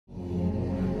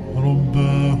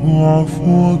رباه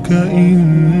عفوك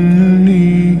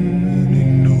إني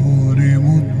للنور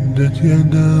مدت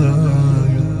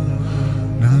يداي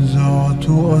نزعت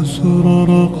أسرار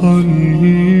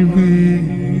قلبي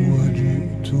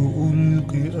وجئت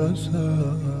ألقي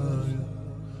أساي.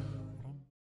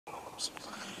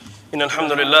 إن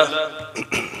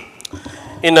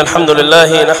الحمد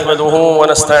لله نحمده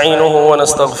ونستعينه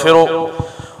ونستغفره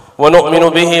ونؤمن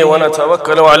به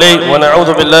ونتوكل عليه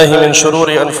ونعوذ بالله من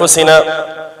شرور أنفسنا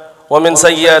ومن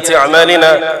سيئات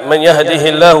أعمالنا من يهده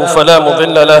الله فلا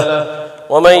مضل له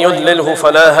ومن يضلله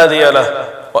فلا هادي له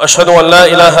وأشهد أن لا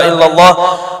إله إلا الله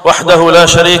وحده لا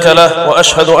شريك له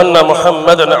وأشهد أن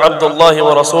محمدا عبد الله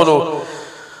ورسوله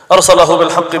أرسله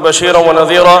بالحق بشيرا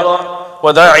ونذيرا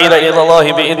وداعيا إلى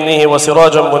الله بإذنه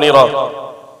وسراجا منيرا.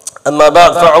 أما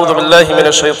بعد فأعوذ بالله من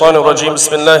الشيطان الرجيم.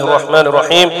 بسم الله الرحمن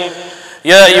الرحيم.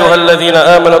 يا أيها الذين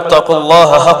آمنوا اتقوا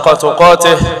الله حق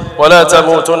تقاته ولا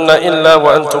تموتن إلا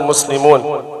وأنتم مسلمون.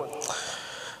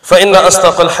 فإن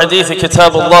أصدق الحديث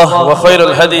كتاب الله وخير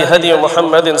الهدي هدي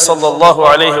محمد صلى الله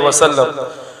عليه وسلم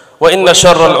وإن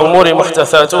شر الأمور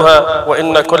محدثاتها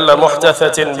وإن كل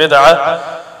محدثة بدعة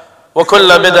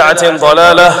وكل بدعة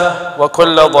ضلالة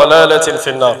وكل ضلالة في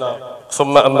النار.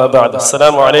 ثم أما بعد.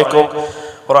 السلام عليكم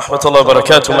ورحمة الله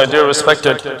وبركاته. My dear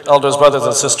respected elders, brothers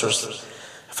and sisters,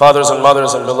 fathers and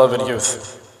mothers and beloved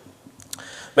youth.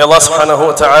 May Allah subhanahu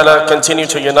wa ta'ala continue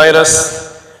to unite us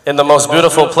in the most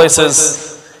beautiful places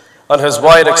on His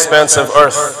wide expansive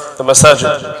earth, the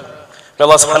masajid. May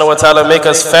Allah subhanahu wa ta'ala make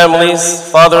us families,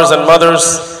 fathers and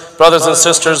mothers, brothers and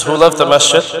sisters who love the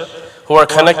masjid, who are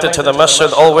connected to the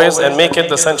masjid always, and make it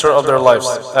the center of their lives.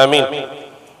 Ameen.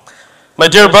 My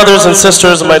dear brothers and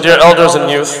sisters, my dear elders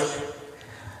and youth,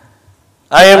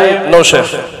 I am no sheikh,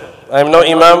 I am no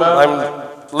imam, I'm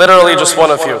literally just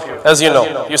one of you, as you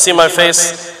know. You see my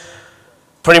face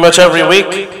pretty much every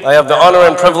week. I have the honor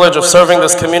and privilege of serving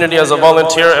this community as a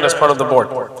volunteer and as part of the board.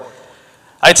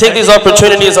 I take these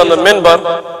opportunities on the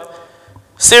minbar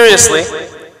seriously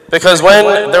because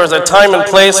when there is a time and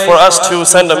place for us to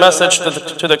send a message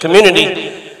to the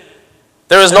community,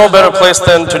 there is no better place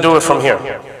than to do it from here.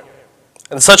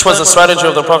 And such was the strategy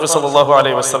of the Prophet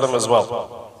ﷺ as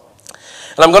well.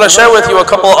 And I'm going to share with you a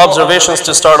couple of observations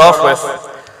to start off with,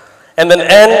 and then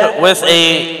end with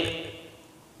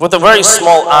a very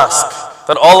small ask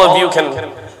that all of you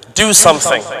can do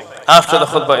something after the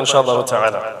khutbah, inshallah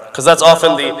ta'ala. Because that's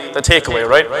often the takeaway,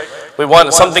 right? We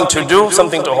want something to do,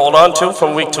 something to hold on to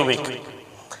from week to week.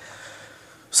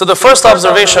 So the first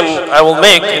observation I will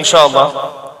make,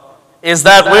 inshallah, is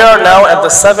that we are now at the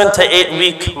 7 to 8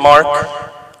 week mark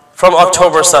from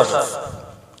October 7th.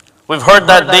 We've heard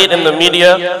that date in the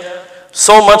media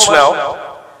so much now,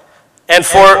 and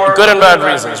for good and bad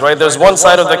reasons, right? There's one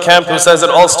side of the camp who says it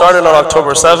all started on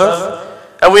October 7th,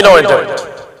 and we know it didn't.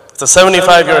 It's a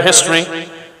 75-year history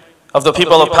of the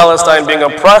people of Palestine being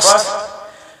oppressed,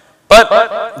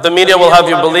 but the media will have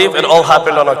you believe it all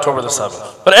happened on October the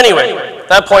 7th. But anyway,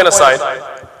 that point aside,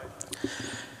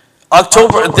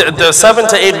 the 7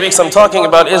 to 8 weeks I'm talking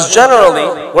about is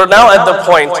generally, we're now at the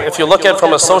point, if you look at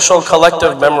from a social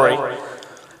collective memory,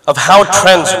 of how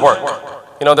trends work.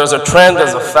 You know, there's a trend,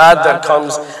 there's a fad that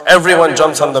comes, everyone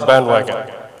jumps on the bandwagon.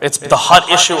 It's the hot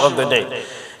issue of the day.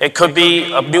 It could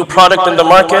be a new product in the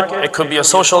market, it could be a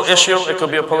social issue, it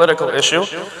could be a political issue.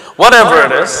 Whatever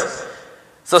it is,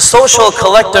 the social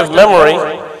collective memory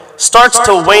starts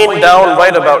to wane down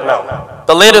right about now.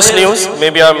 The latest news,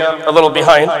 maybe I'm a little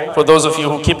behind for those of you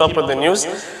who keep up with the news,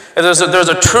 there's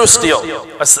a truce deal,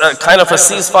 a kind of a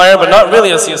ceasefire, but not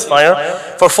really a ceasefire,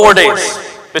 for 4 days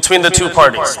between the two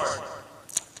parties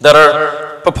that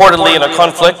are purportedly in a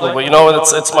conflict, but you know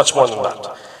it's much more than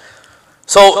that.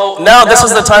 So now this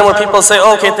is the time where people say,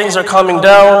 oh, okay, things are calming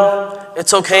down,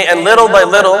 it's okay, and little by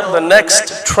little, the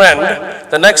next trend,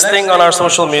 the next thing on our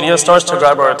social media starts to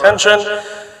grab our attention.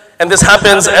 And this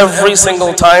happens every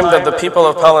single time that the people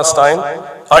of Palestine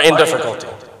are in difficulty.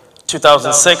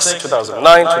 2006,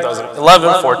 2009,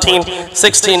 2011, 14,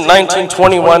 16, 19,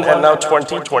 21, and now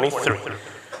 2023.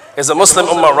 As the Muslim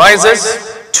Ummah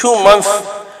rises, 2 months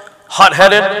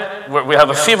hot-headed, we have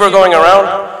a fever going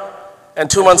around, and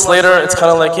 2 months later, it's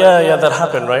kind of like, yeah, that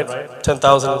happened, right?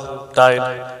 10,000 died,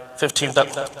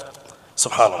 15,000,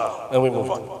 subhanAllah, and we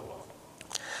move on.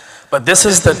 But this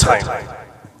is the time.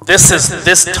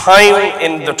 This time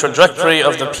in the trajectory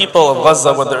of the people of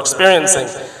Gaza, what they're experiencing,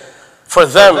 for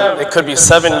them, it could be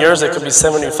 7 years, it could be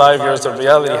 75 years, the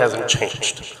reality hasn't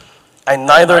changed. And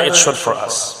neither it should for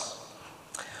us.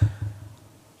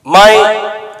 My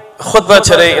khutbah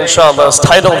today, inshallah, is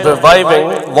titled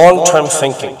Reviving Long-Term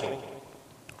Thinking.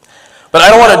 But I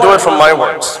don't want to do it from my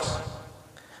words.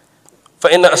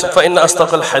 فَإِنَّ أَصْدَقَ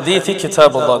الْحَدِيثِ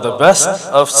كِتَابُ اللَّهِ. The best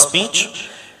of speech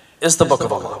is the book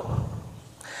of Allah.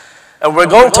 And we're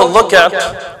going to look at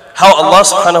how Allah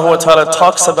subhanahu wa ta'ala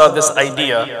talks about this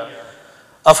idea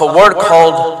of a word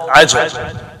called ajal.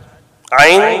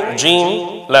 Ayn,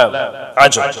 Jim, Lam.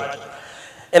 Ajal.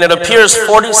 And it appears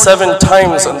 47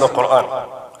 times in the Quran.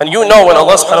 And you know when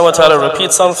Allah subhanahu wa ta'ala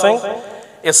repeats something,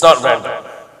 it's not random.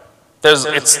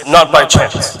 It's not by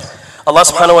chance. Allah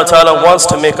subhanahu wa ta'ala wants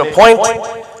to make a point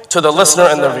to the listener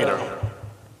and the reader.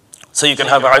 So you can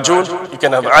have ajul, you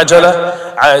can have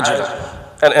ajala, ajila,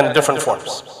 and different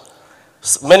forms.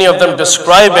 Many of them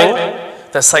describing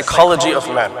the psychology of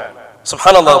man.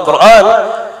 SubhanAllah, the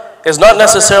Quran is not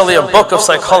necessarily a book of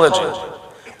psychology.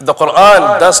 The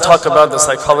Quran does talk about the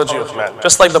psychology of man.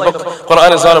 Just like the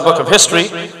Quran is not a book of history,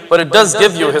 but it does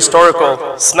give you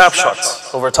historical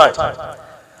snapshots over time.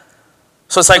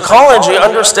 So psychology,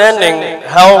 understanding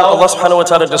how Allah subhanahu wa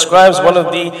ta'ala describes one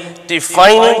of the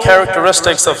defining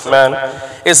characteristics of man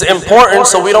is important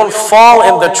so we don't fall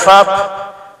in the trap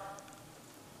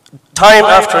time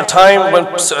after time when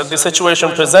the situation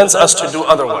presents us to do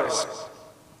otherwise.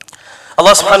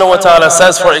 Allah subhanahu wa ta'ala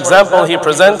says, for example, He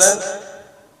presents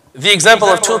the example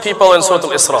of two people in Surah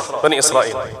Al-Isra, Bani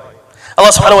Israel.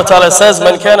 Allah subhanahu wa ta'ala says,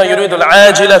 مَنْ كَانَ يُرِيدُ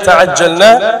الْعَاجِلَةَ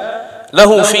عَجَّلْنَا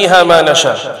لَهُ فِيهَا مَا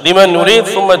نَشَاءُ لِمَنْ نُرِيدُ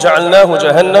ثُمَّ جَعَلْنَاهُ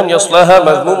جَهَنَّمْ يَصْلَاهَا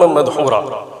مَذْمُومًا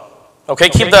مَدْحُورًا. Okay,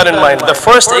 keep that in mind. The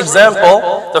first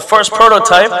example, the first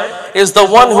prototype is the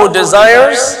one who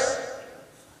desires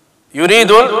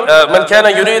مَنْ كَانَ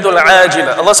يُرِيدُ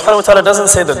الْعَاجِلَةَ. Allah subhanahu wa ta'ala doesn't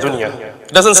say the dunya.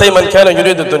 It doesn't say مَنْ كَانَ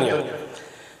يُرِيدُ الدُّنْيَا.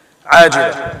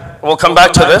 عَاجِلَةَ. We'll come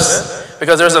back to this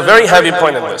because there's a very heavy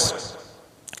point in this.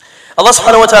 Allah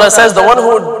subhanahu wa ta'ala says the one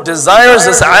who desires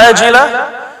this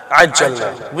ajila,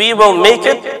 ajjalna. We will make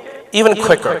it even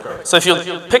quicker. So if you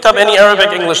pick up any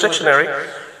Arabic English dictionary,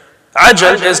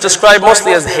 ajal is described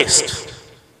mostly as haste,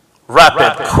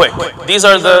 rapid, quick. These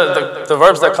are the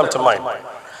verbs that come to mind.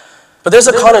 But there's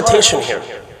a connotation here.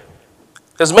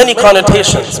 There's many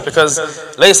connotations because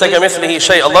لَيْسَ كَمِثْلِهِ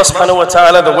شَيْءٍ. Allah subhanahu wa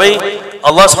ta'ala, the way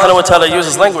Allah subhanahu wa ta'ala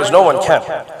uses language, no one can.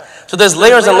 So there's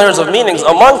layers and layers of meanings.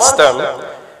 Amongst them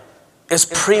is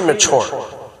premature.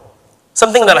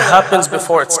 Something that happens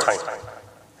before its time.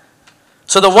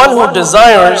 So the one who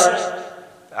desires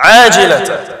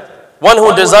ajilata, one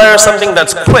who desires something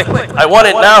that's quick, I want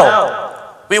it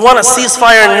now. We want a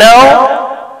ceasefire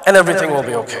now, and everything will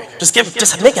be okay. Just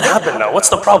make it happen now. What's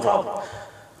the problem?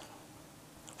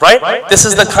 Right? This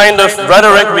is the kind of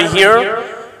rhetoric we hear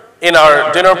in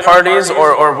our dinner parties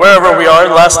or wherever we are.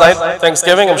 Last night,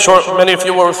 Thanksgiving, I'm sure many of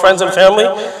you were with friends and family.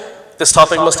 This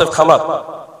topic must have come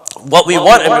up. What we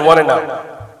want and we want it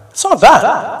now. It's not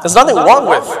bad. There's nothing wrong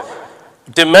with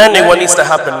demanding what needs to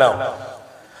happen now.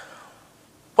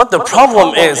 What the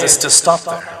problem is to stop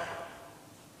there.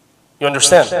 You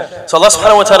understand? So Allah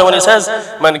subhanahu wa ta'ala when He says,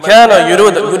 مَنْ كَانَ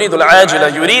يُرِيدُ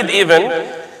الْعَاجِلَ, yurid even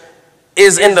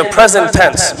is in the present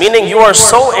tense, meaning you are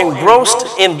so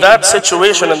engrossed in that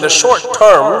situation in the short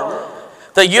term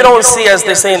that you don't see, as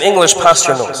they say in English, past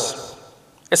your nose.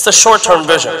 It's the short-term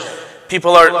vision.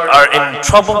 People are in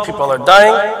trouble, people are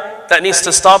dying, that needs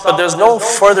to stop, but there's no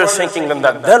further thinking than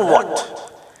that. Then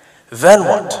what? Then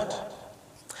what?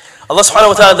 Allah subhanahu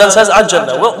wa ta'ala then says,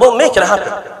 Ajjalna, we'll make it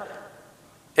happen.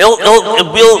 It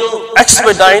will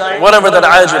expedite whatever that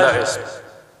ajila is.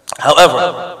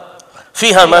 However,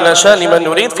 فِيهَا مَا نَشَاءُ لِمَنْ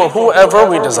نُرِيدُ, for whoever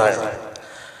we desire.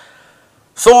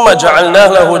 ثُمَّ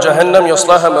جَعَلْنَاهُ لَهُ جَهَنَّمْ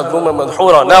يَصْلَاهَا مَذْمُومًا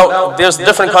مَدْحُورًا. Now, there's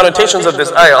different connotations of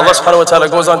this ayah. Allah subhanahu wa ta'ala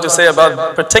goes on to say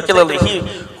about particularly he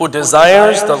who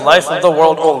desires the life of the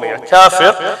world only, a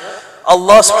kafir,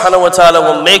 Allah subhanahu wa ta'ala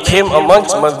will make him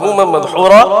amongst مَذْمُومًا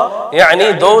مَدْحُورًا,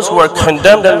 يعني those who are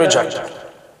condemned and rejected.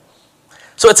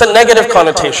 So it's a negative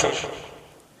connotation.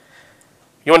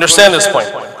 You understand this point?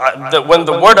 When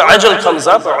the word ajal comes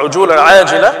up, or ujul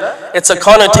al-ajila, it's a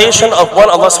connotation of what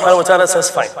Allah subhanahu wa ta'ala says,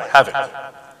 fine, have it.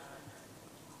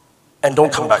 And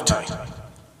don't come back to me.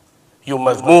 You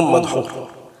madhmoom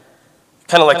madhur.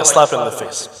 Kind of like a slap in the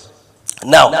face.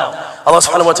 Now, Allah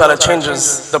subhanahu wa ta'ala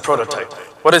changes the prototype.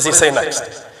 What does He say next?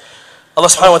 Allah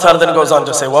subhanahu wa ta'ala then goes on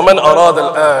to say, وَمَنْ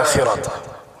أَرَادَ الْآخِرَةَ.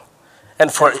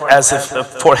 And for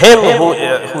him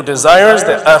who desires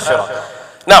the akhirah.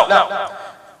 Now,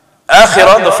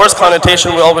 akhirah, the first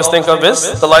connotation we always think of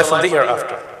is the life of the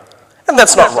hereafter. And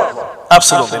that's not wrong.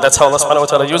 Absolutely. That's how Allah subhanahu wa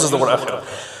ta'ala uses the word akhirah.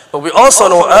 But we also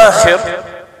know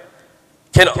akhir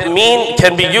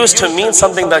can be used to mean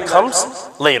something that comes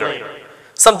later.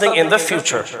 Something in the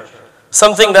future.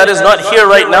 Something that is not here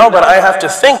right now, but I have to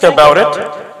think about it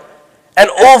and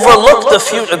overlook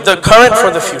the current for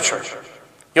the future.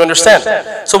 You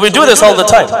understand? So we do this all the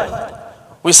time.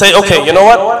 We say, okay, you know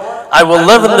what? I will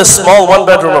live in this small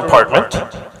one-bedroom apartment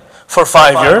for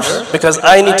 5 years because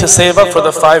I need to save up for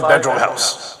the 5-bedroom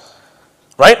house.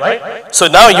 Right? So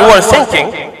now you are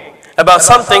thinking about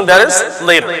something that is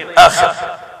later, akhir.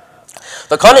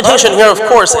 The connotation here, of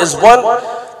course, is one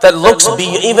that looks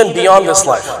even beyond this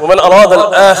life. وَمَنْ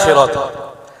أَرَادَ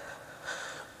الْآخِرَةَ.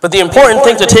 But the important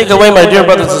thing to take away, my dear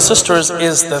brothers and sisters,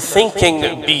 is the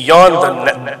thinking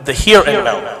beyond the here and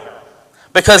now.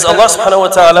 Because Allah subhanahu wa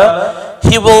ta'ala,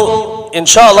 He will,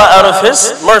 inshallah, out of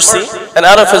His mercy and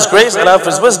out of His grace and out of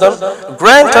His wisdom,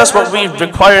 grant us what we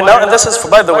require now. And this is,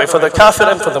 by the way, for the kafir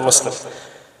and for the Muslim.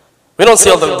 We don't see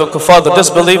all the kuffar, the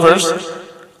disbelievers,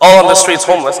 all on the streets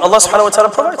homeless. Allah subhanahu wa ta'ala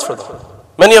provides for them.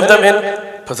 Many of them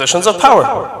in positions of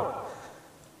power.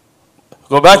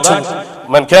 Go back to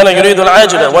Man kana yuridu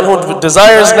al-ajila, one who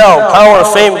desires now power,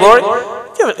 fame, glory.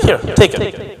 Give it, here, take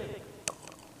it.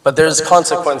 But there's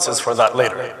consequences for that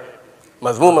later.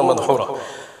 مذمومة مدحورة.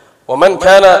 ومن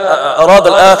كان أراد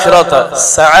الآخرة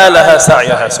سعى لها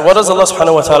سعيها. So what does Allah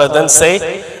subhanahu wa ta'ala then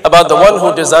say about the one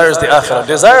who desires the akhirah?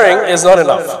 Desiring is not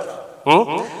enough.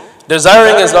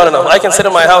 Desiring is not enough. I can sit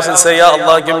in my house and say, Ya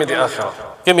Allah, give me the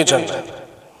akhirah. Give me Jannah.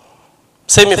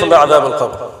 Save me from the adhab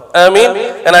al-qabr.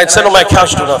 Ameen. And I'd sit on my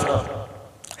couch, do nothing.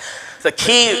 The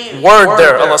key word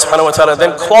there, Allah subhanahu wa ta'ala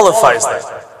then qualifies that.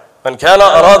 من كان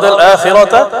أراد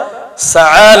الآخرة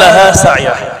سعى لها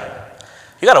سعيها.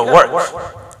 You gotta work.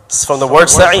 It's from the word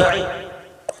sa'i.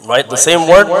 Right? The same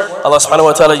word Allah subhanahu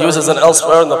wa ta'ala uses in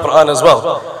elsewhere in the Quran as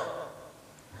well.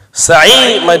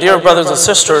 Sa'i, my dear brothers and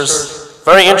sisters,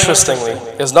 very interestingly,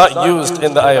 is not used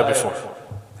in the ayah before.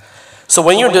 So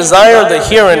when you desire the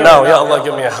here and now, Ya Allah,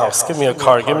 give me a house, give me a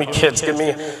car, give me kids, give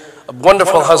me a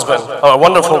wonderful husband, or a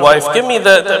wonderful wife, give me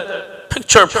the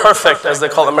picture perfect, as they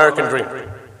call American dream.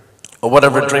 Or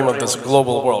whatever dream of this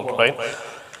global world, right?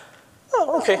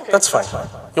 Oh, okay, that's fine.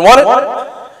 You want it?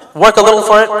 Work a little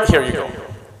for it? Here you go.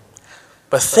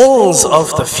 But things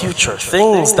of the future,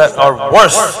 things that are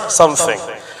worth something,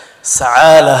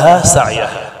 سَعَى لَهَا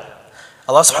سَعْيَهَا.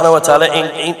 Allah subhanahu wa ta'ala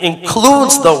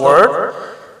includes the word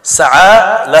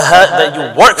سَعَى لَهَا, that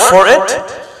you work for it,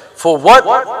 for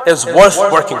what is worth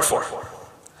working for.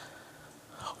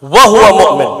 وَهُوَ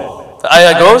مُؤْمِنٌ. The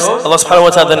ayah goes, Allah subhanahu wa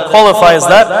ta'ala then qualifies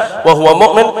that, وَهُوَ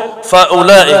مُؤْمِنٌ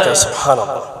فَأُولَٰئِكَ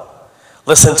subhanallah.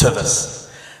 Listen to this.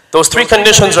 Those three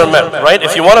conditions are met, right?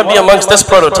 If you want to be amongst this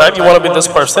prototype, you want to be this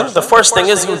person, the first thing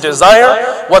is you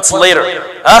desire what's later.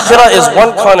 Akhirah is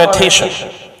one connotation.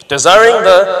 Desiring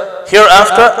the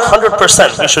hereafter,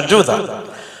 100%, we should do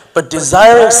that. But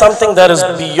desiring something that is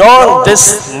beyond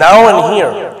this now and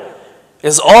here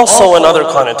is also another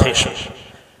connotation.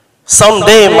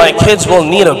 Someday my kids will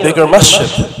need a bigger masjid.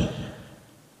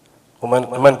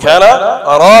 وَمَنْ كَانَ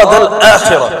أَرَادَ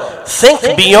الْآخِرَةِ.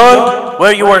 Think beyond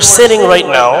where you are sitting right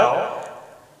now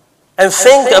and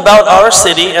think about our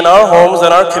city and our homes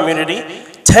and our community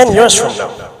 10 years from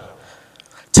now.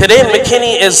 Today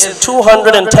Mckinney is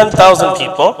 210,000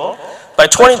 people. By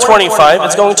 2025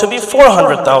 it's going to be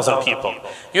 400,000 people.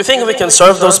 You think we can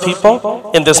serve those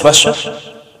people in this masjid?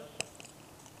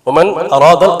 وَمَنْ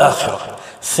أَرَادَ الْآخِرَةِ.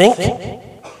 Think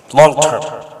long term.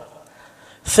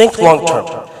 Think long term.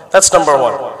 That's number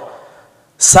one.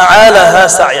 Sa'alaha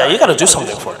sa'ya. You gotta do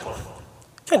something for it.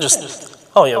 You can't just,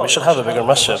 oh yeah, we should have a bigger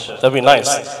masjid. That'd be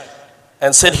nice.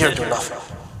 And sit here, do nothing.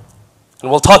 And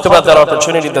we'll talk about that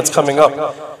opportunity that's coming up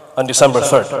on December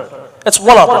 3rd. It's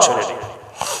one opportunity.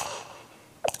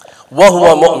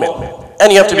 وَهُوَ مُؤْمِنٌ.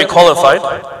 And you have to be qualified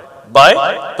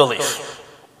by belief.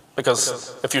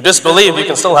 Because if you disbelieve, you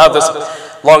can still have this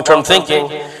long-term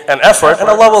thinking and effort, and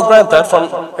Allah will grant that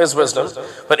from His wisdom.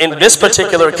 But in this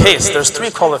particular case, there's three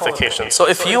qualifications. So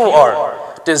if you are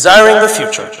desiring the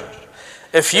future,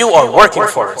 if you are working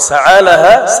for it,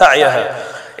 سَعَالَهَا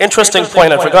سَعْيَهَا. Interesting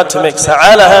point I forgot to make.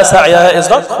 سَعَالَهَا سَعْيَهَا is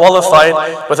not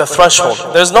qualified with a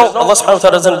threshold. There's no, Allah subhanahu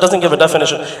wa ta'ala doesn't give a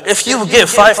definition. If you give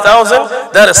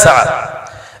 5,000, that is sa'a.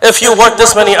 If you work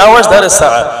this many hours, that is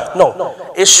sa'a. No,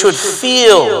 it should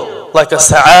feel like a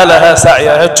sa'alaha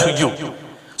sa'yaha to you.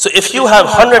 So if you have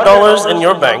 $100 in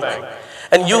your bank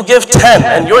and you give 10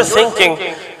 and you're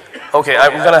thinking, okay,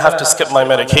 I'm gonna have to skip my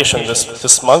medication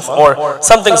this month, or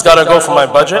something's gotta go for my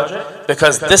budget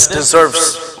because this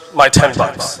deserves my 10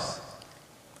 bucks.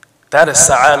 That is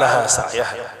sa'alaha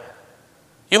sa'yaha.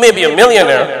 You may be a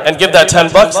millionaire and give that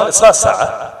 10 bucks, it's not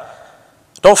sa'a.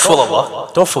 Don't fool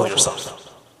Allah, don't fool yourself.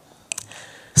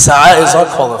 Sa'a is not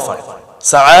qualified.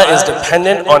 Sa'a is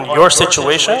dependent on your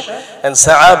situation, and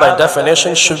sa'a by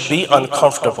definition should be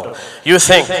uncomfortable. You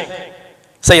think,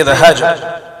 Sayyida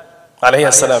Hajar,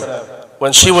 alayhi salam,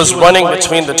 when she was running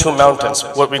between the two mountains,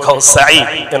 what we call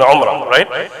sa'i in Umrah,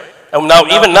 right? And now,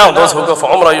 even now, those who go for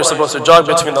Umrah, you're supposed to jog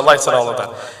between the lights and all of that.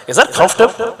 Is that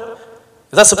comfortable?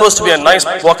 Is that supposed to be a nice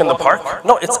walk in the park?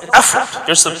 No, it's effort.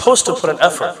 You're supposed to put an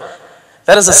effort.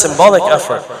 That is a symbolic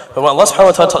effort. But when Allah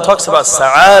subhanahu wa ta'ala talks about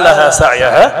sa'alaha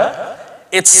sa'yaha,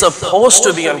 it's supposed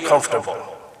to be uncomfortable.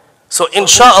 So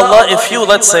inshallah, if you,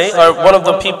 let's say, are one of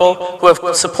the people who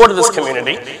have supported this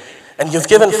community, and you've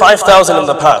given 5,000 in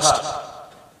the past,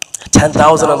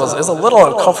 10,000 of those is a little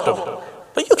uncomfortable.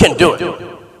 But you can do it.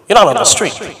 You're not on the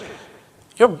street.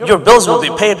 Your bills will be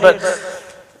paid, but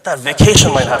that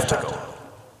vacation might have to go.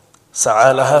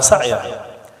 Sa'alaha sa'yaha.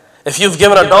 If you've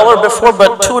given $1 before,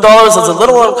 but $2 is a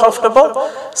little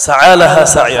uncomfortable, sa'alaha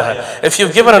sa'yaha. If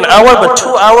you've given an hour, but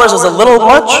 2 hours is a little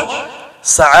much,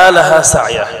 sa'alaha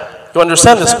sa'yaha. You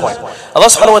understand this point? Allah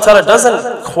subhanahu wa ta'ala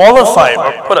doesn't qualify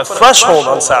or put a threshold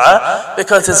on sa'a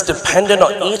because it's dependent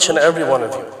on each and every one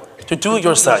of you to do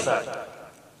your sa'i.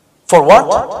 For what?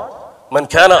 Man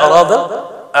kana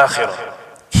arada akhirah.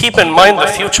 Keep in mind the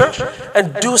future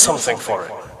and do something for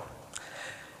it.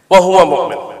 وَهُوَ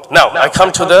مُؤْمِنٌ. Now, I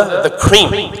come to the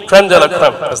creme de la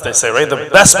creme, as they say, right? The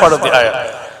best part of the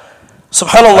ayah.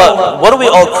 SubhanAllah, what do we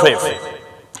all crave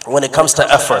when it comes to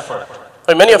effort?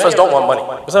 I mean, many of us don't want money.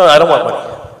 We say, I don't want money.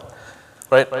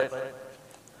 Right?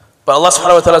 But Allah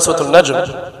subhanahu wa ta'ala, Surah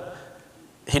Al-Najm,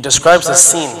 He describes the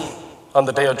scene on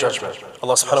the Day of Judgment.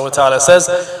 Allah subhanahu wa ta'ala says,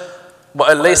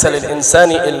 وَأَن لَيْسَ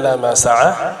لِلْإِنسَانِ إِلَّا مَا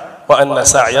سَعَى وَأَنَّ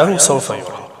سَعْيَهُ سَوْفَ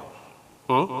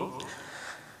يُرَى.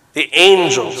 The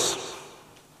angels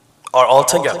are all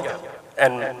together,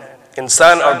 and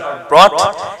insan are brought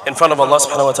in front of Allah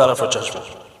subhanahu wa ta'ala for judgment.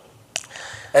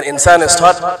 And insan is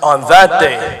taught on that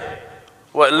day,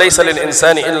 وَلَيْسَ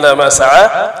لِلْإِنسَانِ إِلَّا مَا سَعَى,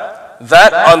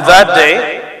 that on that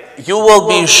day you will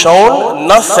be shown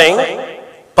nothing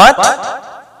but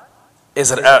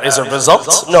is it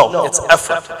results? No, it's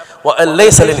effort.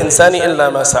 وَلَيْسَ لِلْإِنسَانِ إِلَّا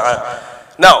مَا سَعَى.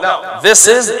 Now, this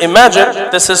is,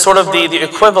 imagine, this is sort of the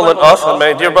equivalent of, and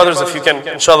my dear brothers, if you can,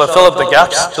 inshallah, fill up the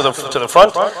gaps to the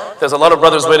front. There's a lot of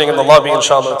brothers waiting in the lobby,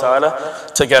 inshallah ta'ala,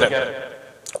 to get it.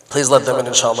 Please let them in,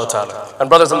 inshallah ta'ala. And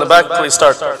brothers in the back, please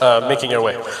start making your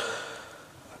way.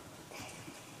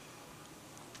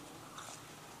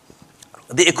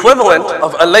 The equivalent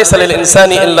of أَلَيْسَ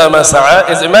لِلْإِنسَانِ إِلَّا مَا سَعَى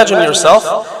is, imagine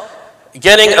yourself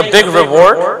getting a big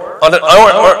reward, or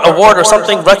award or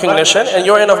something, recognition, and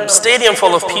you're in a stadium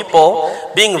full of people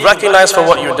being recognized for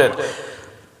what you did.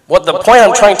 What the point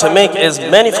I'm trying to make is,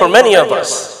 for many of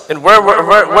us, and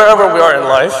wherever we are in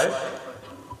life,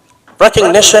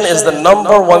 recognition is the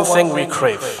 #1 thing we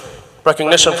crave.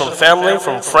 Recognition from family,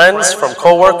 from friends, from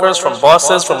co-workers, from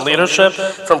bosses, from leadership,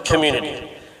 from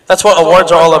community. That's what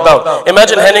awards are all about.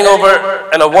 Imagine handing over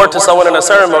an award to someone in a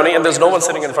ceremony and there's no one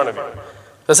sitting in front of you.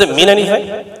 Does it mean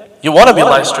anything? You want to be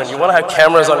live streamed. You want to have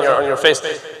cameras on your face.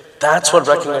 That's what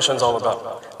recognition is all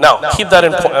about. Now, keep that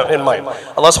in mind.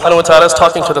 Allah subhanahu wa ta'ala is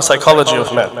talking to the psychology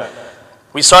of men.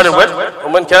 We started with,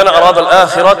 وَمَنْ كَانَ أَرَادَ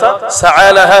الْآخِرَةَ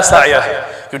سَعَالَهَا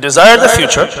سَعْيَهَا. You desire the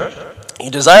future.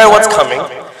 You desire what's coming.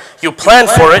 You plan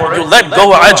for it. You let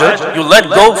go ajal. You let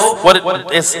go what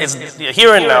it is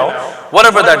here and now.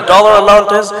 Whatever that dollar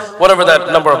amount is, whatever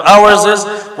that number of hours is,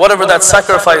 whatever that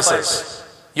sacrifice is.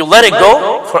 You let it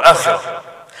go for akhirah.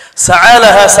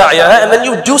 Sa'alaha sa'yaha, and then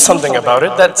you do something about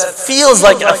it that feels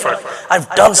like effort. I've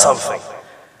done something.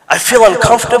 I feel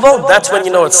uncomfortable, that's when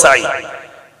you know it's sa'i.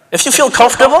 If you feel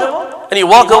comfortable, and you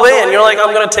walk away and you're like,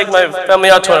 I'm going to take my family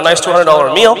out to a nice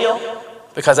 $200 meal,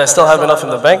 because I still have enough in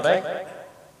the bank,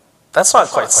 that's not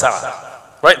quite sa'a.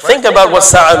 Right? Think about what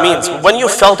sa'a means. When you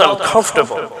felt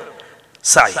uncomfortable,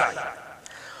 sa'i.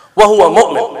 وَهُوَ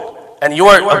مُؤْمِنٌ. And you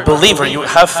are a believer, you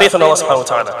have faith in Allah subhanahu wa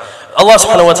ta'ala. Allah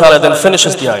subhanahu wa ta'ala then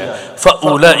finishes the ayah.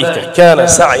 فَأُولَٰئِكَ كَانَ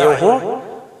سَعْيُهُمْ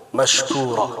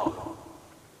مَشْكُورًا.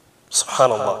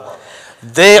 SubhanAllah.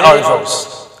 They are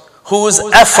those whose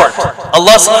effort,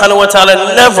 Allah subhanahu wa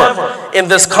ta'ala never, in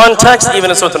this context, even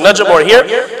in Surah Al-Najm or here,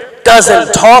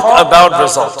 doesn't talk about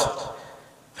result.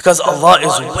 Because Allah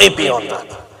is way beyond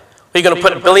that. Are you going to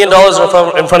put $1 billion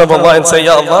in front of Allah and say,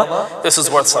 Ya Allah, this is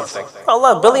worth something?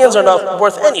 Allah, billions are not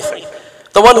worth anything.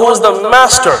 The one who is the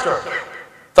master,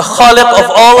 the khaliq of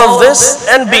all of this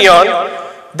and beyond,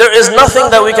 there is nothing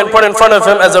that we can put in front of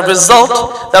him as a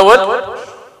result that would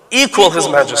equal his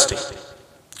majesty.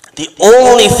 The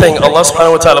only thing Allah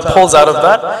subhanahu wa ta'ala pulls out of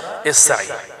that is sa'i.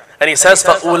 And he says,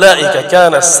 فَأُولَٰئِكَ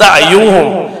كَانَ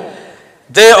سَعْيُهُمْ.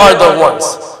 They are the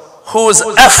ones whose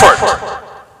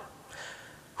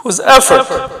effort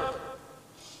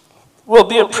will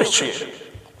be appreciated.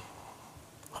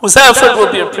 Whose effort will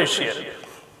be appreciated.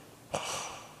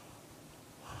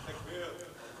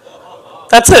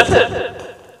 That's it.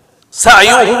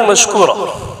 Sa'yuhum mashkura.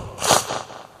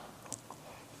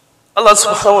 Allah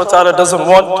subhanahu wa ta'ala doesn't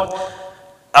want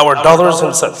our dollars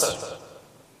and cents.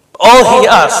 All He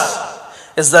asks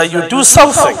is that you do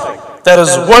something that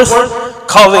is worth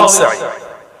calling sa'i.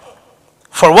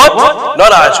 For what?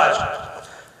 Not ajr.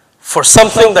 For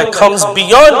something that comes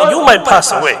beyond, you might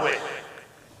pass away.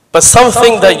 But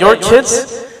something that your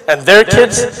kids and their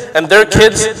kids and their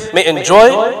kids may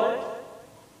enjoy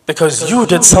because you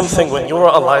did something when you were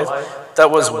alive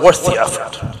that was worth the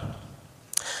effort.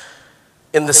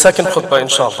 In the second khutbah,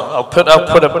 inshallah, I'll put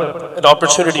an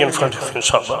opportunity in front of you,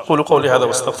 inshallah. قولوا قولي هذا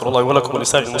واستغفر الله ولكم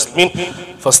ولسائر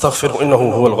المسلمين فاستغفروا إنه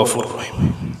هو الغفور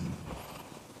الرحيم.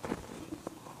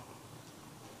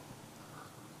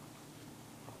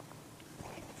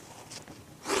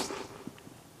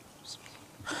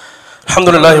 الحمد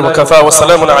لله وكفى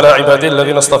وسلام على عباده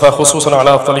الذين اصطفى خصوصا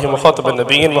على أفضلهم وخاتم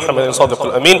النبيين محمد صادق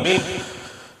الأمين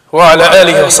وعلى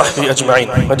آله وصحبه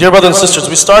أجمعين. My dear brothers and sisters,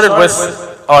 we started with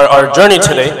our journey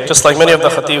today, just like many of the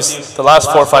khatibs the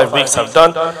last 4 or 5 weeks have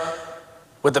done,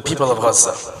 with the people of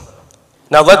Gaza.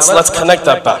 Now let's connect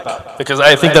that back, because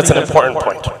I think that's an important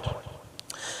point.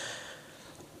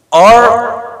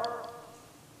 Our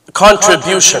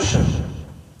contribution,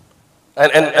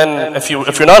 and if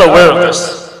you're not aware of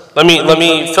this, let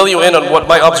me fill you in on what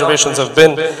my observations have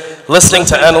been, listening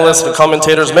to analysts and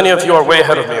commentators. Many of you are way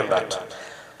ahead of me in that.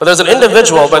 But there's an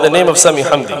individual by the name of Sami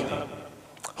Hamdi,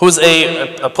 who's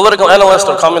a political analyst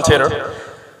or commentator.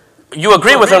 You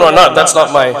agree with him or not,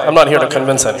 I'm not here to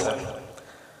convince anyone.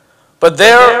 But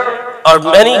there are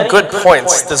many good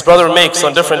points this brother makes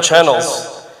on different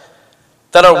channels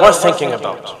that are worth thinking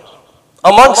about.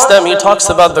 Amongst them, he talks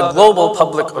about the global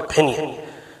public opinion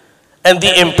and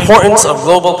the importance of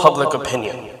global public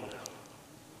opinion,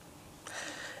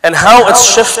 and how it's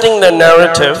shifting the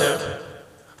narrative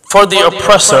for the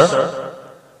oppressor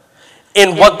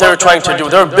in what they're trying to do.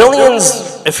 There are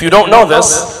billions, if you don't know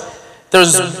this,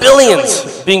 there's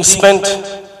billions being spent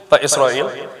by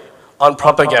Israel on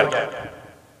propaganda.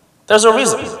 There's a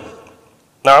reason.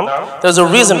 There's a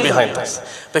reason behind this.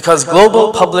 Because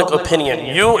global public opinion,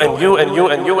 you and you and you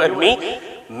and you and me,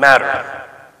 matter.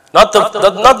 Not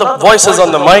the voices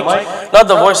on the mic, not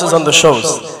the voices on the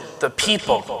shows. The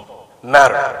people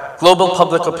matter. Global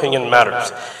public opinion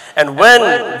matters. And when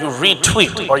you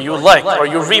retweet, or you like, or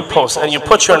you repost, and you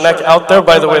put your neck out there,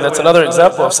 by the way, that's another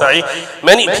example of sa'i.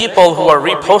 Many people who are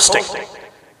reposting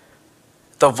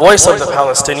the voice of the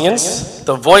Palestinians,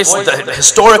 the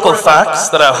historical facts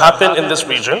that have happened in this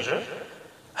region,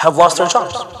 have lost their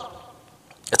jobs.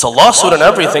 It's a lawsuit and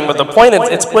everything, but the point is,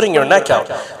 it's putting your neck out.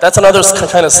 That's another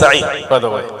kind of sa'i, by the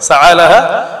way.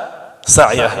 Sa'alaha,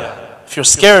 sa'yaha. If you're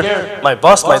scared, my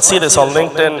boss might see this on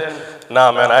LinkedIn.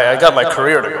 Nah, man, I got my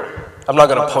career to go. I'm not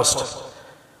going to post.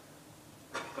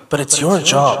 But it's your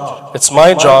job. It's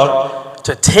my job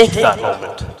to take that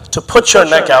moment, to put your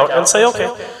neck out and say, okay,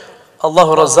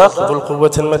 Allahu Razzaq, Dhul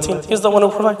Quwwatil Mateen. He's the one who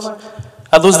provides.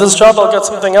 I lose this job, I'll get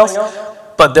something else.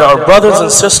 But there are brothers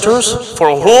and sisters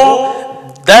for whom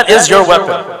that is your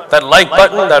weapon. That like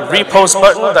button, that repost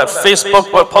button, that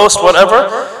Facebook post, whatever,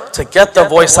 to get the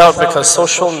voice out, because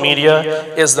social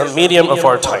media is the medium of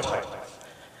our time.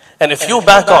 And if you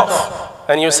back off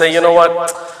and you say, you know what,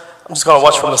 I'm just going to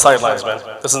watch from the sidelines, man.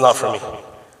 This is not for me.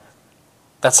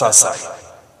 That's not sa'i.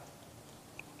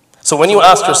 So when you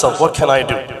ask yourself, what can I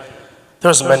do?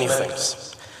 There's many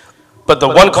things. But the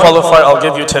one qualifier I'll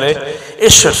give you today,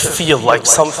 it should feel like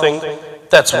something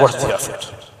that's worth the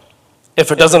effort.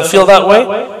 If it doesn't feel that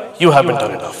way, you haven't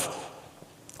done enough.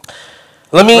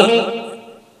 Let me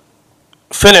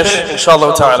finish,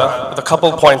 inshallah ta'ala, with a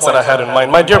couple points that I had in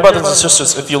mind. My dear brothers and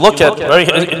sisters, if you look at very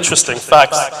interesting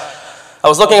facts, I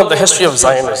was looking at the history of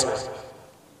Zionism,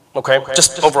 okay,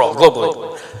 just overall,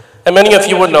 globally. And many of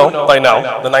you would know by now,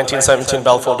 the 1917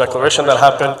 Balfour Declaration that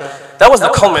happened, that was the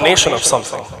culmination of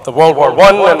something. The World War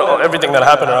I and everything that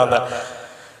happened around that.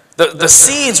 The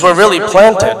seeds were really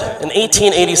planted in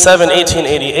 1887,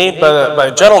 1888 by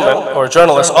a gentleman or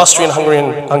journalist,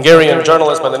 Austrian-Hungarian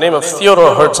journalist by the name of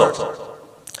Theodor Herzl.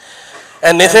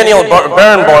 And Nathaniel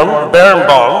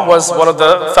Barenbaum was one of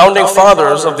the founding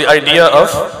fathers of the idea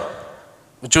of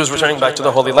the Jews returning back to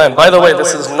the Holy Land. By the way,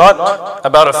 this is not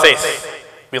about a faith.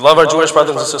 We love our Jewish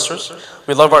brothers and sisters.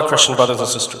 We love our Christian brothers and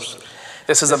sisters.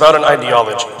 This is about an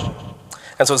ideology.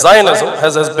 And so Zionism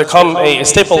has become a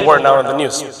staple word now in the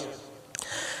news.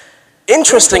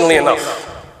 Interestingly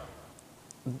enough,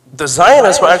 the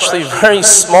Zionists were actually very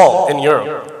small in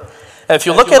Europe. And if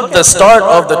you look at the start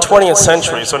of the 20th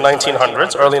century, so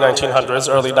 1900s, early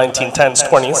 1910s,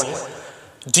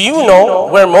 20s, do you know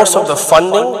where most of the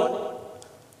funding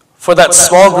for that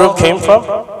small group came from?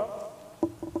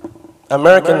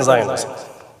 American Zionism.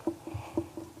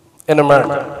 in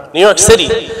America. New York City,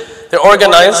 they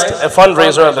organized a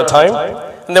fundraiser at the time,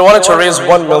 and they wanted to raise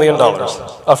 $1 million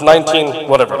of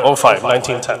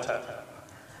 1910.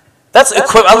 That's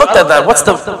I looked at that. What's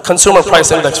the consumer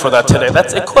price index for that today?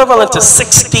 That's equivalent to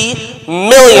 $60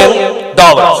 million.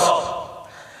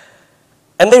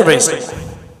 And they raised it.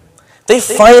 They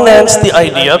financed the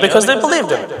idea because they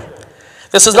believed in it.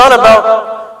 This is not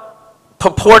about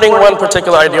purporting one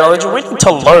particular ideology. We need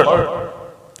to learn.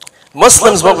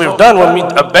 Muslims, what we've done when we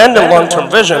abandon long-term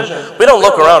vision, we don't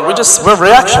look around. We're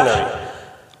reactionary.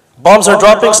 Bombs are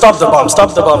dropping, stop the bombs,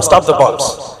 stop the bombs, stop the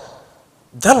bombs.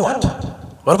 Then what?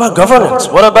 What about governance?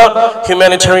 What about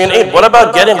humanitarian aid? What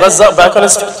about getting Gaza back on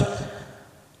its feet?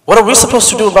 What are we supposed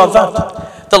to do about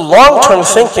that? The long-term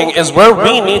thinking is where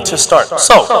we need to start.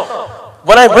 So,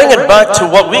 when I bring it back to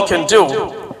what we can do,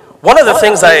 one of the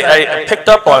things I picked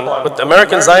up on with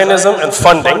American Zionism and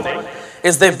funding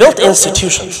is they built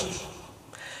institutions.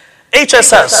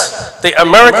 HSS, the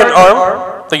American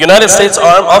arm, the United States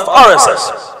arm of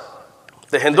RSS,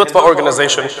 the Hindutva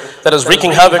organization that is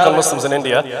wreaking havoc on Muslims in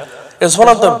India, is one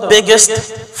of the biggest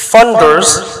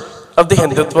funders of the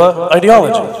Hindutva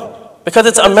ideology because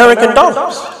it's American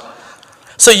dollars.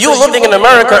 So you living in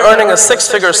America earning a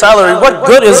six-figure salary, what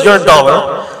good is your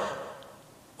dollar?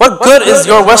 What good is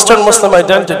your Western Muslim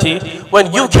identity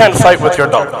when you can't fight with your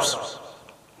dollars?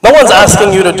 No one's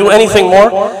asking you to do anything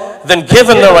more than give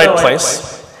in the right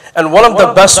place. And one of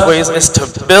the best ways is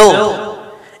to build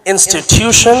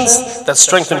institutions that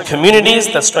strengthen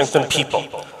communities, that strengthen people.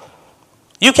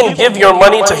 You can give your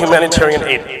money to humanitarian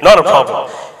aid, not a problem.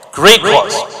 Great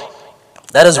cause.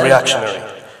 That is reactionary.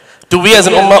 Do we as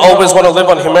an ummah always want to live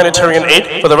on humanitarian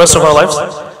aid for the rest of our lives?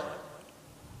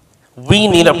 We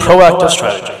need a proactive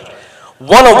strategy.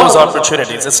 One of those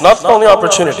opportunities, it's not the only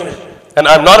opportunity, and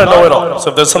I'm not a know-it-all,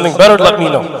 so if there's something better, let me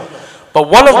know. But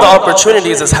one of the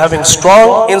opportunities is having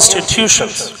strong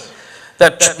institutions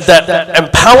that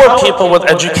empower people with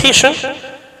education,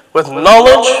 with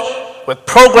knowledge, with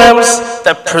programs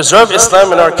that preserve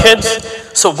Islam in our kids,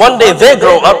 so one day they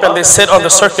grow up and they sit on the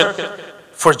circuit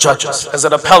for judges, as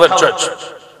an appellate judge.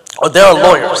 Or there are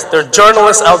lawyers, there are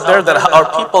journalists out there that are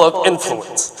people of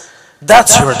influence.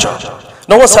 That's your job.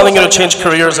 No one's telling you to change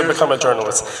careers and become a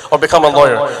journalist or become a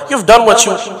lawyer. You've done what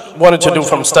you wanted to do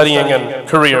from studying and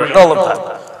career and all of that.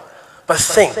 But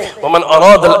think, وَمَنْ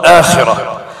أَرَادَ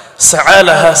الْآخِرَةِ سَعَى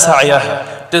لَهَا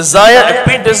سَعْيَهَا. Desire, if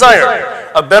we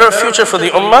desire a better future for the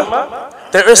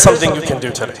ummah, there is something you can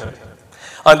do today.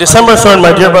 On December 3rd,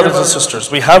 my dear brothers and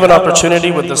sisters, we have an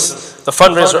opportunity with the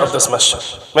fundraiser of this masjid.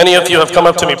 Many of you have come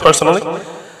up to me personally,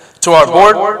 to our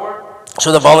board,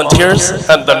 to the volunteers,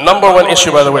 and the number one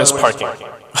issue, by the way, is parking.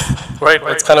 Right?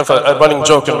 It's kind of a running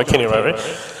joke in Mckinney, right?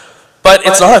 But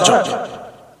it's not a joke.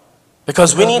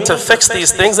 Because we need to fix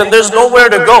these things, and there's nowhere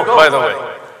to go, by the way.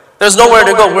 There's nowhere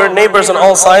to go. We're neighbors on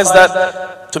all sides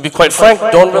that, to be quite frank,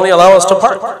 don't really allow us to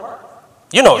park.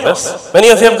 You know this. Many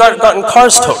of you have gotten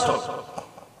cars towed.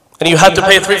 And you had to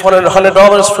pay $300,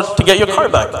 $100 to get your car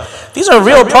back. These are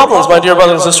real problems, my dear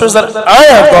brothers and sisters, that I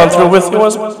have gone through with you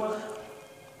as well.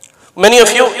 Many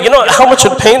of you, you know how much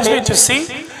it pains me to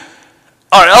see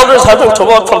our elders having to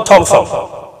walk from Tom Thumb.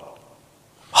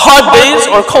 Hot days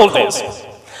or cold days.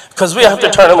 Because we have to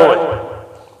turn them away.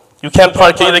 You can't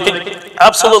park here, they can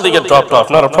absolutely get dropped off,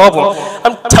 not a problem.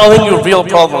 I'm telling you real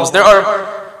problems. There are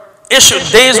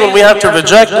days when we have to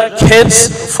reject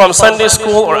kids from Sunday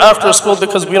school or after school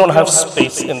because we don't have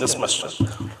space in this masjid.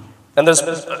 And there's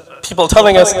people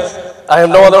telling us, I have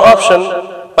no other option,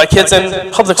 my kids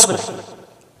in public school.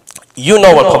 You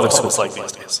know what public school is like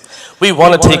these days. We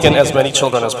want to take in as many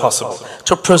children as possible,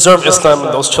 to preserve Islam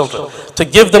in those children, to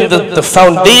give them the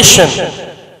foundation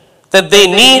that they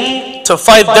need to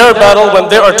fight their battle when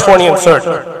they are 20 and 30.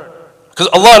 Because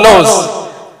Allah knows,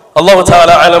 Allah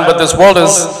Ta'ala alam, but this world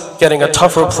is getting a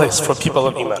tougher place for people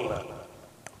of Iman.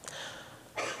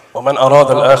 وَمَنْ أَرَادَ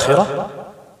الْآخِرَةِ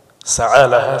سَعَى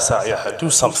لَهَا سَعْيَهَا. Do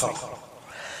something.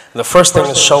 The first thing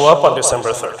is show up on December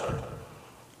 3rd.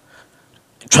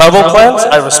 Travel plans,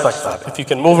 I respect that. If you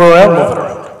can move around, move it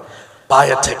around. Buy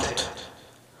a ticket.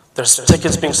 There's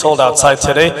tickets being sold outside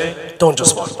today. Don't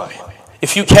just walk by.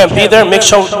 If you can't be there, make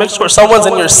sure someone's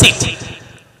in your seat.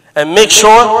 And make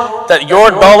sure that your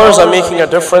dollars are making a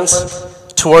difference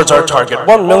towards our target.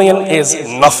 1 million is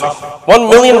nothing. 1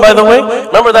 million, by the way,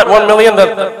 remember that 1 million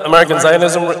that American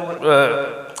Zionism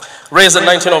raised in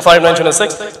 1905,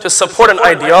 1906 to support an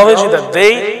ideology that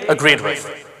they agreed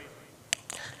with.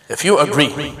 If you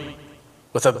agree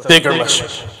with a bigger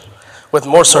message, with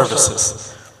more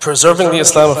services, preserving the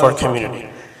Islam of our community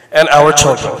and our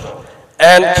children,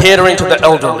 and catering to the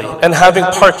elderly, and having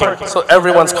parking so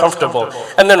everyone's comfortable,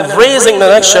 and then raising the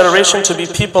next generation to be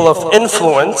people of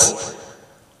influence,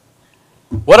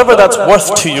 whatever that's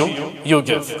worth to you, you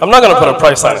give. I'm not going to put a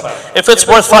price on it. If it's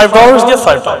worth $5, give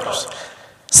 $5.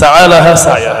 Sa'alaha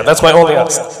sa'yaha. That's my only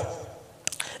answer.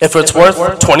 If it's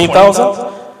worth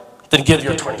 20,000, then give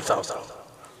your 20,000.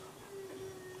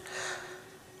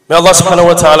 May Allah subhanahu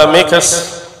wa ta'ala make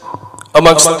us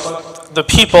amongst the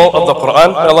people of the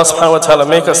Quran. May Allah subhanahu wa ta'ala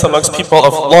make us amongst people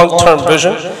of long-term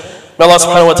vision. May Allah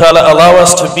subhanahu wa ta'ala allow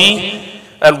us to be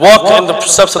and walk in the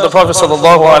steps of the Prophet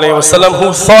sallallahu alaihi wasallam,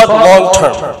 who thought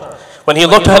long-term. When he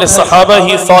looked at his Sahaba,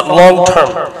 he thought long-term.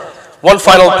 One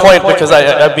final point, because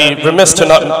I'd be remiss to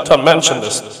not mention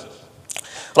this.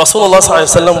 Rasulullah sallallahu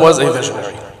alaihi wasallam was a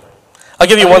visionary. I'll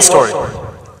give you one story.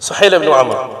 Suhail ibn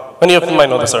Amr. Many of you might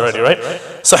know this already, right?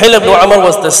 Suhail ibn Amr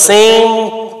was the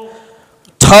same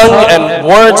tongue and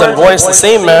words and voice, the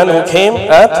same man who came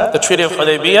at the Treaty of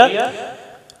Hudaybiyah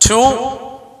to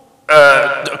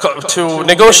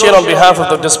negotiate on behalf of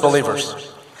the disbelievers.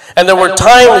 And there were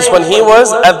times when he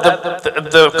was at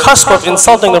the cusp of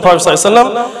insulting the Prophet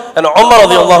ﷺ, and Umar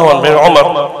radiallahu anhu, Umar,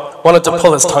 wanted to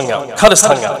pull his tongue out, cut his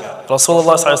tongue out.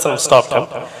 Rasulullah ﷺ stopped him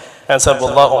and said,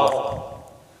 Wallah Umar,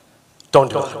 don't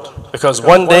do that. Because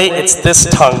one day it's this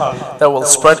tongue that will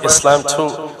spread Islam to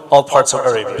all parts of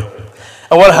Arabia.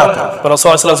 And what happened? When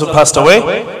Rasulullah ﷺ passed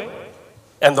away,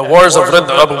 and the wars of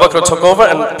Ridda, Abu Bakr took over,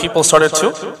 and people started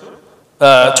to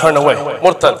turn away.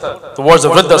 Murtad. The wars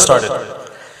of Ridda started.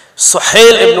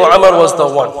 Suhail ibn Amr was the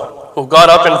one who got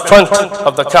up in front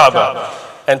of the Kaaba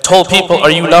and told people,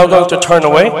 are you now going to turn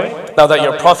away now that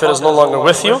your Prophet is no longer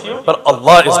with you, but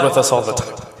Allah is with us all the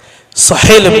time?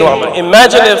 Suhail ibn Amr.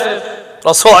 Imagine if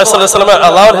Rasulullah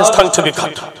allowed his tongue to be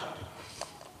cut.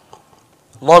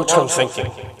 Long-term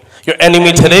thinking. Your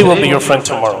enemy today will be your friend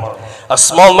tomorrow. A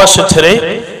small masjid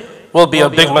today will be a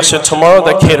big masjid tomorrow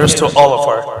that caters to all of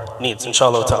our needs,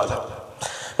 inshallah ta'ala.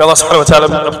 May Allah subhanahu wa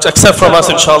ta'ala accept from us,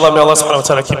 inshallah. May Allah subhanahu wa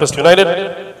ta'ala keep us united.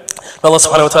 May Allah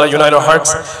subhanahu wa ta'ala unite our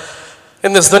hearts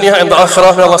in this dunya and the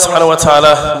akhirah. May Allah subhanahu wa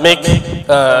ta'ala make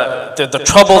the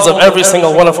troubles of every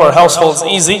single one of our households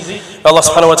easy. May Allah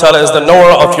subhanahu wa ta'ala is the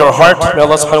knower of your heart. May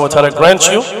Allah subhanahu wa ta'ala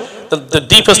grant you the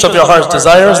deepest of your heart's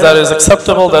desires that is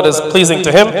acceptable, that is pleasing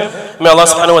to Him. May Allah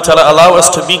subhanahu wa ta'ala allow us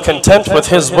to be content with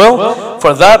His will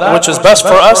for that which is best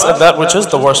for us and that which is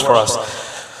the worst for us.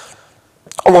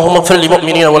 اللهم اغفر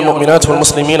للمؤمنين والمؤمنات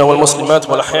والمسلمين والمسلمات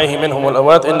والأحياء منهم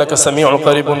والأموات إنك سميع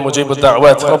قريب مجيب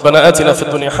الدعوات. ربنا آتنا في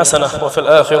الدنيا حسنة وفي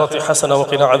الآخرة حسنة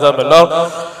وقنا عذاب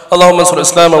النار. اللهم انصر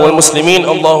الإسلام والمسلمين.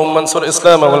 اللهم انصر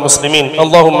الإسلام والمسلمين.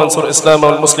 اللهم انصر الإسلام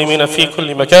والمسلمين في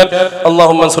كل مكان.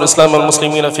 اللهم انصر الإسلام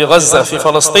والمسلمين في غزة، في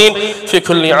فلسطين، في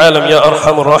كل عالم يا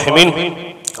أرحم الراحمين.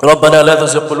 ربنا لا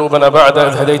تزغ قلوبنا بعد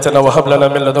إذ هديتنا وهب لنا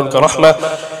من لدنك رحمة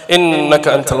إنك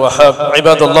أنت الوهاب.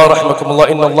 عباد الله رحمكم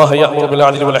الله، إن الله يأمر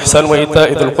بالعدل والإحسان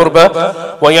وإيتاء ذي القربى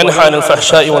وينهى عن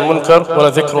الفحشاء والمنكر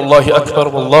ولذكر الله أكبر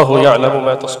والله يعلم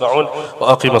ما تصنعون.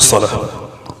 وأقم الصلاة.